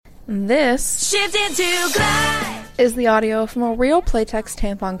This Shift into glide is the audio from a real Playtex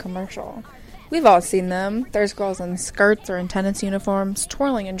tampon commercial. We've all seen them. There's girls in skirts or in tennis uniforms,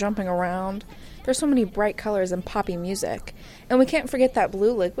 twirling and jumping around. There's so many bright colors and poppy music. And we can't forget that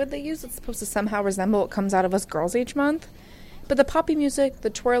blue liquid they use that's supposed to somehow resemble what comes out of us girls each month. But the poppy music, the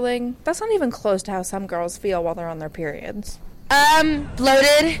twirling, that's not even close to how some girls feel while they're on their periods.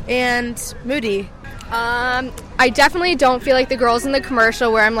 Bloated and moody. I definitely don't feel like the girls in the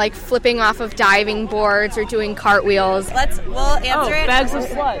commercial where I'm like flipping off of diving boards or doing cartwheels. We'll answer it. Bags of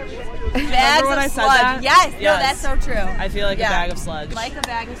sludge. Bags when of I said sludge. that? Yes, Yes. no, that's so true. I feel like a bag of sludge. Like a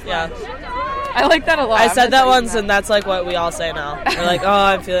bag of sludge. Yeah. I like that a lot. I said that once, and that's like what we all say now. We're like, oh,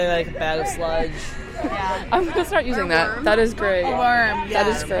 I'm feeling like a bag of sludge. Yeah. I'm going to start using that. That is great. Worm. That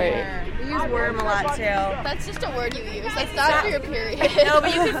is great. We use worm a lot too. That's just a word you use. That's not for your period. No,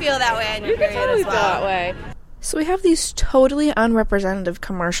 but you can feel that way on your period as well. that way. So we have these totally unrepresentative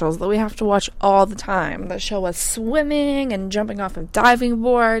commercials that we have to watch all the time that show us swimming and jumping off of diving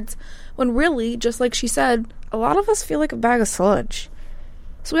boards, when really, just like she said, a lot of us feel like a bag of sludge.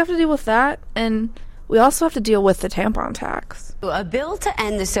 So we have to deal with that, and we also have to deal with the tampon tax. A bill to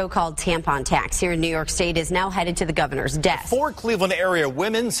end the so-called tampon tax here in New York State is now headed to the governor's desk. For Cleveland area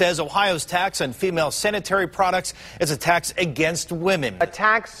women says Ohio's tax on female sanitary products is a tax against women. A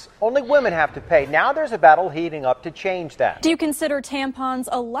tax only women have to pay. Now there's a battle heating up to change that. Do you consider tampons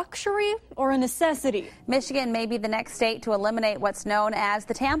a luxury or a necessity? Michigan may be the next state to eliminate what's known as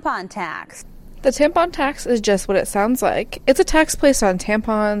the tampon tax. The tampon tax is just what it sounds like. It's a tax placed on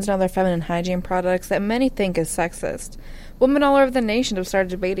tampons and other feminine hygiene products that many think is sexist. Women all over the nation have started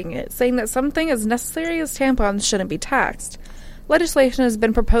debating it, saying that something as necessary as tampons shouldn't be taxed. Legislation has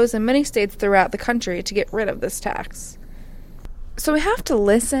been proposed in many states throughout the country to get rid of this tax. So we have to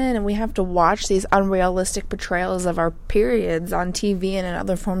listen and we have to watch these unrealistic portrayals of our periods on TV and in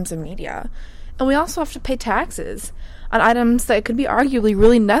other forms of media. And we also have to pay taxes on items that could be arguably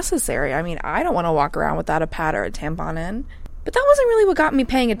really necessary. I mean, I don't want to walk around without a pad or a tampon in. But that wasn't really what got me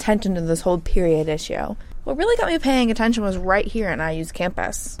paying attention to this whole period issue. What really got me paying attention was right here in IU's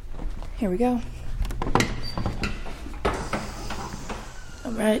campus. Here we go.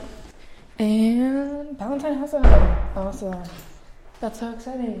 Alright. And Valentine has a... Awesome. That's so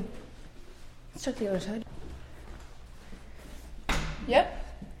exciting. Let's check the other side. Yep.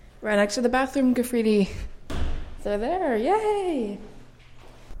 Right next to the bathroom graffiti. They're there. Yay!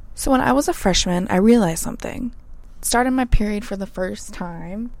 So when I was a freshman, I realized something. Started my period for the first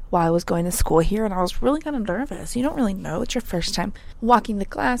time while I was going to school here, and I was really kind of nervous. You don't really know. It's your first time walking to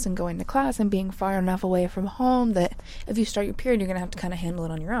class and going to class and being far enough away from home that if you start your period, you're going to have to kind of handle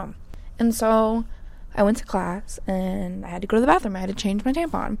it on your own. And so I went to class, and I had to go to the bathroom. I had to change my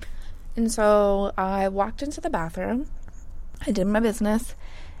tampon. And so I walked into the bathroom. I did my business.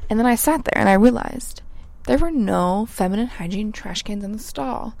 And then I sat there, and I realized there were no feminine hygiene trash cans in the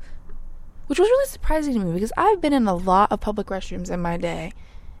stall, which was really surprising to me because I've been in a lot of public restrooms in my day,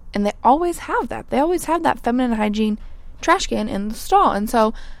 and they always have that. They always have that feminine hygiene trash can in the stall, and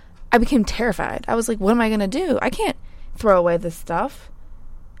so I became terrified. I was like, what am I going to do? I can't throw away this stuff.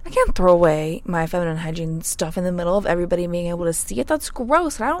 I can't throw away my feminine hygiene stuff in the middle of everybody being able to see it. That's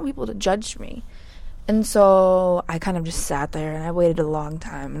gross, and I don't want people to judge me. And so I kind of just sat there, and I waited a long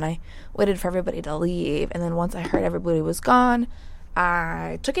time, and I waited for everybody to leave, and then once I heard everybody was gone,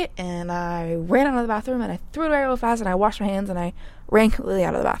 I took it, and I ran out of the bathroom, and I threw it away real fast, and I washed my hands, and I ran completely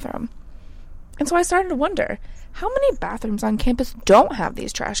out of the bathroom. And so I started to wonder, how many bathrooms on campus don't have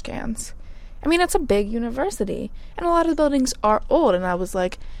these trash cans? I mean, it's a big university, and a lot of the buildings are old, and I was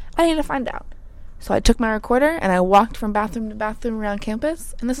like, I need to find out. So I took my recorder, and I walked from bathroom to bathroom around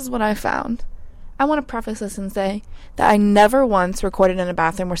campus, and this is what I found. I want to preface this and say that I never once recorded in a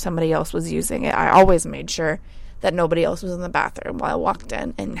bathroom where somebody else was using it. I always made sure that nobody else was in the bathroom while I walked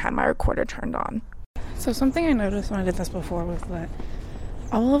in and had my recorder turned on. So something I noticed when I did this before was that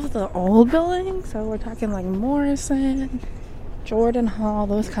all of the old buildings, so we're talking like Morrison, Jordan Hall,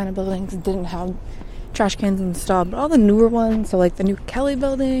 those kind of buildings didn't have trash cans installed, but all the newer ones, so like the new Kelly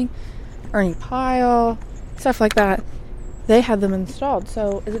building, Ernie Pyle, stuff like that, they had them installed.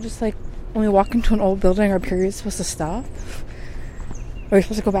 So is it just like when we walk into an old building, our period's supposed to stop? Are we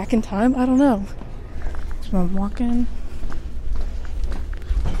supposed to go back in time? I don't know. So I'm walking.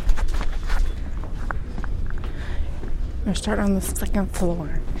 I'm gonna start on the second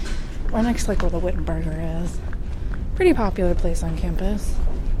floor. Right next to like where the Wittenberger is. Pretty popular place on campus.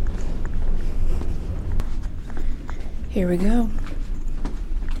 Here we go.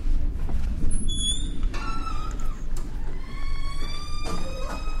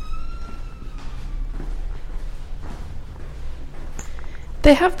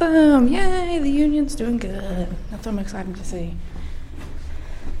 They have them. Yay, the union's doing good. That's what I'm excited to see.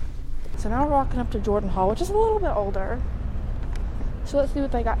 So now we're walking up to Jordan Hall, which is a little bit older. So let's see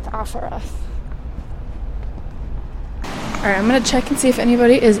what they got to offer us. Alright, I'm going to check and see if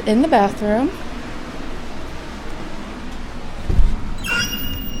anybody is in the bathroom.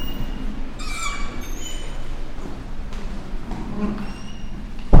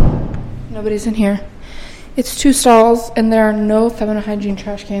 Nobody's in here. It's 2 stalls, and there are no feminine hygiene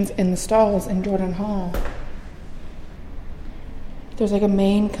trash cans in the stalls in Jordan Hall. There's like a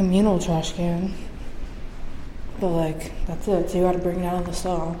main communal trash can. But like, that's it. So you gotta bring it out of the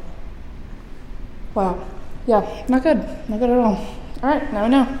stall. Wow. Yeah, not good. Not good at all. Alright, now I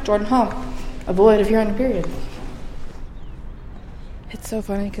know. Jordan Hall. Avoid if you're on your period. It's so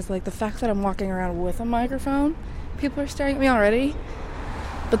funny because like the fact that I'm walking around with a microphone, people are staring at me already.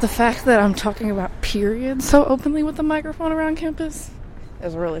 But the fact that I'm talking about periods so openly with the microphone around campus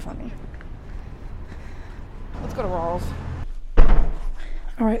is really funny. Let's go to Rawls.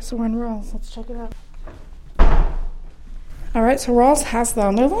 Alright, so we're in Rawls. Let's check it out. Alright, so Rawls has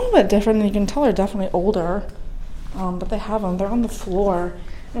them. They're a little bit different, and you can tell they're definitely older. But they have them. They're on the floor.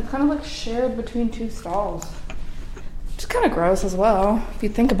 And it's kind of like shared between 2 stalls. Which is kind of gross as well, if you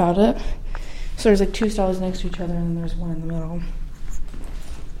think about it. So there's like 2 stalls next to each other, and then there's one in the middle.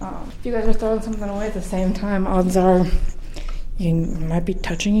 If you guys are throwing something away at the same time, odds are you might be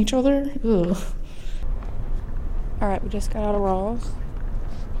touching each other. Ugh. Alright, we just got out of Rawls.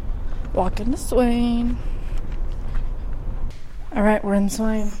 Walking to Swain. Alright, we're in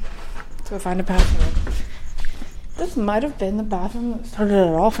Swain. Let's go find a bathroom. This might have been the bathroom that started it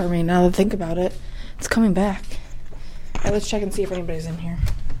all for me, now that I think about it. It's coming back. Alright, let's check and see if anybody's in here.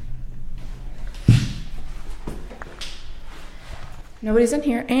 Nobody's in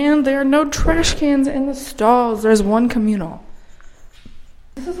here, and there are no trash cans in the stalls. There's one communal.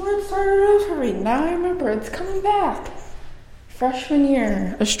 This is where it started off for me. Now I remember. It's coming back. Freshman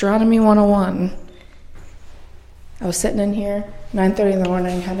year, Astronomy 101. I was sitting in here, 9:30 in the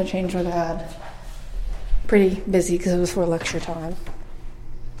morning, had to change my bed. Pretty busy because it was for lecture time.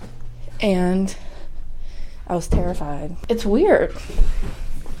 And I was terrified. It's weird.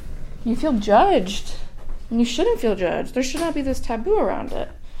 You feel judged. And you shouldn't feel judged. There should not be this taboo around it.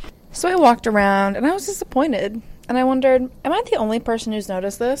 So I walked around, and I was disappointed. And I wondered, am I the only person who's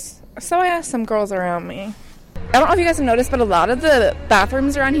noticed this? So I asked some girls around me. I don't know if you guys have noticed, but a lot of the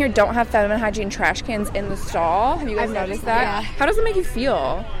bathrooms around here don't have feminine hygiene trash cans in the stall. Have you guys noticed that? Yeah. How does it make you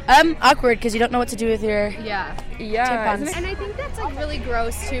feel? Awkward, because you don't know what to do with your tampons. And I think that's like really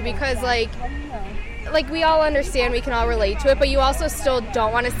gross too, because like we all understand, we can all relate to it, but you also still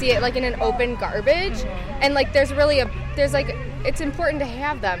don't want to see it like in an open garbage. And like there's it's important to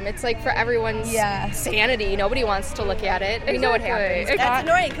have them. It's like for everyone's sanity. Nobody wants to look at it. We know what happens. That's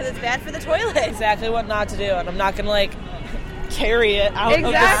annoying because it's bad for the toilet. Exactly what not to do, and I'm not gonna like carry it out of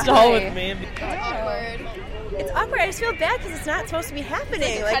the stall with me. It's awkward. It's awkward. I just feel bad because it's not supposed to be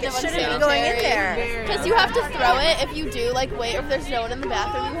happening. Like it shouldn't be going in there. Because you have to throw it if you do like wait. If there's no one in the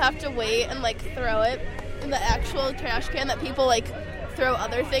bathroom, you have to wait and like throw it in the actual trash can that people like throw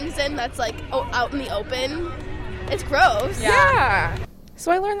other things in. That's like out in the open. It's gross. Yeah.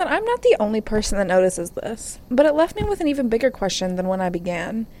 So I learned that I'm not the only person that notices this, but it left me with an even bigger question than when I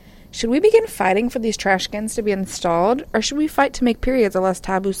began. Should we begin fighting for these trash cans to be installed, or should we fight to make periods a less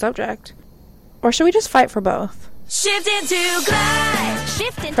taboo subject? Or should we just fight for both? Shift into glide.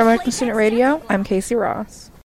 Shift into For American Student Radio, I'm Casey Ross.